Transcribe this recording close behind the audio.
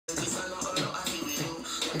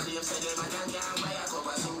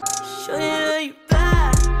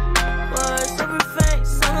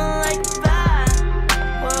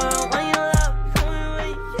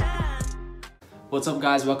What's up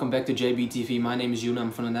guys, welcome back to JBTV. My name is Yuna,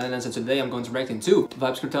 I'm from the Netherlands, and today I'm going to react to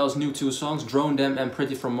Vybz Kartel's new two songs, Drone Them and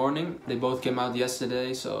Pretty From Morning. They both came out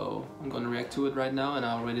yesterday, so I'm going to react to it right now, and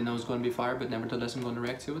I already know it's going to be fire, but nevertheless I'm going to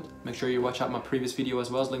react to it. Make sure you watch out my previous video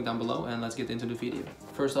as well, it's linked down below, and let's get into the video.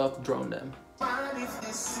 First off, Drone Them.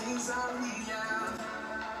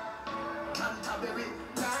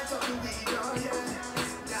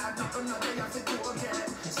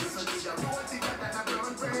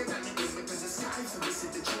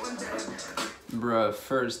 Bruh,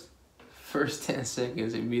 first 10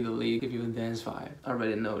 seconds immediately give you a dance vibe. I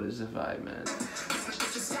already know this is a vibe, man.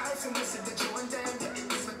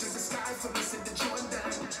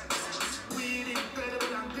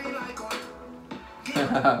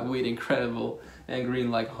 Weed incredible and green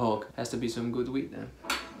like Hulk. Has to be some good weed then.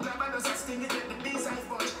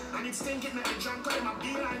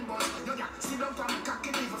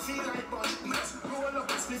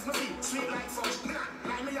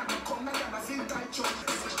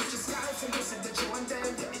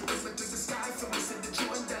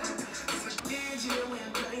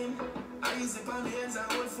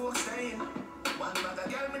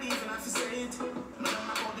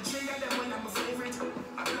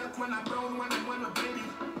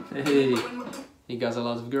 Hey, he got a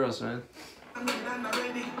lot of girls, man.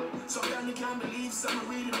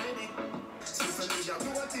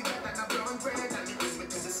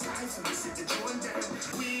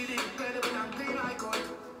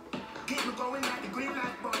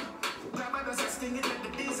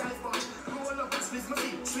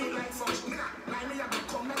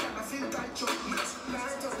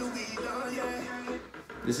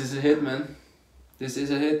 This is a hit, man. This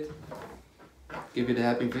is a hit. Give you the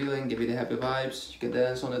happy feeling, give you the happy vibes. You can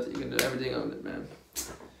dance on it, you can do everything on it, man.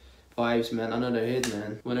 Vibes, man, another hit,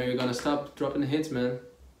 man. When are you gonna stop dropping hits, man?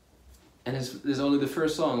 And this is only the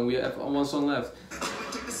first song, we have one song left.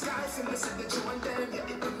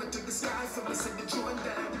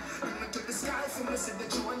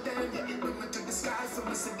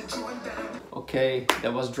 Okay,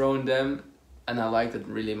 that was Drone Them, and I liked it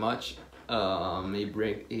really much. He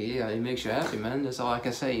makes you happy, man. That's all I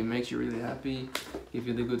can say. He makes you really happy, give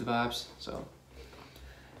you the good vibes. So,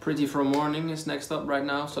 Pretty From Morning is next up right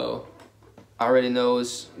now. So, I already know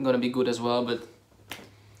it's gonna be good as well. But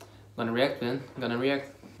I'm gonna react, man. I'm gonna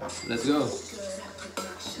react. Let's go.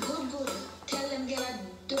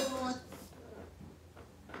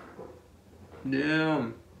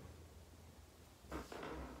 Damn.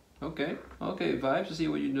 Okay, Vybz, I see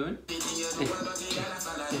what you're doing.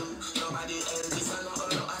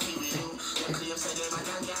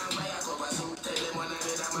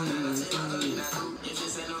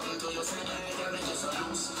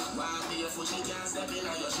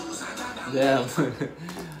 Damn.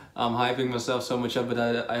 I'm hyping myself so much up, but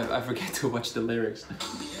I forget to watch the lyrics.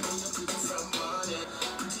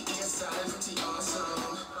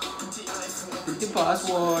 Pretty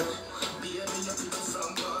password.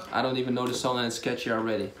 I don't even know the song and it's catchy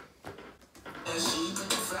already.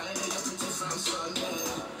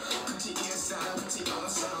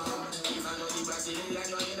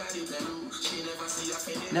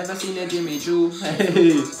 Never seen a Jimmy Choo.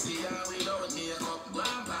 Hey.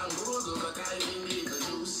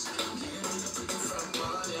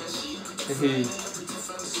 Hey.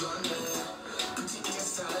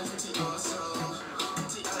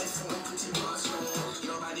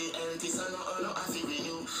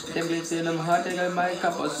 Them bitches in them hot, they got my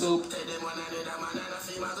cup of soup.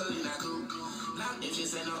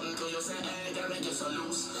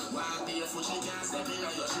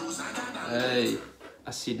 Hey,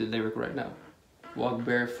 I see the lyric right now. Walk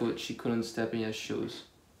barefoot, she couldn't step in your shoes.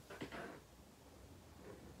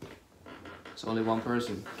 It's only one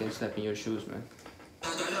person can step in your shoes, man.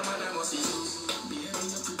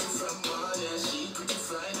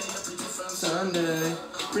 Sunday,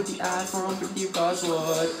 pretty iPhone, pretty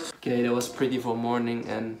password. Okay, that was Pretty For Morning,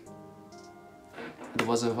 and it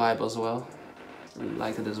was a vibe as well. Really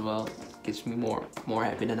liked it as well. Gets me more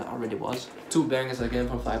happy than I already was. Two bangers again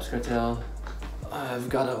from Vybz Kartel. I've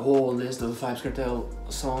got a whole list of Vybz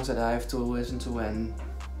Kartel songs that I have to listen to and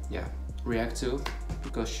yeah, react to,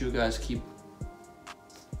 because you guys keep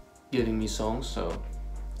giving me songs, so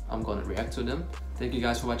I'm gonna react to them. Thank you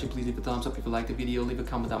guys for watching. Please leave a thumbs up if you liked the video. Leave a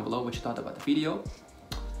comment down below what you thought about the video.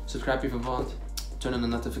 Subscribe if you want. Turn on the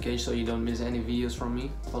notification so you don't miss any videos from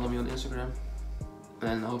me. Follow me on Instagram.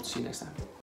 And I hope to see you next time.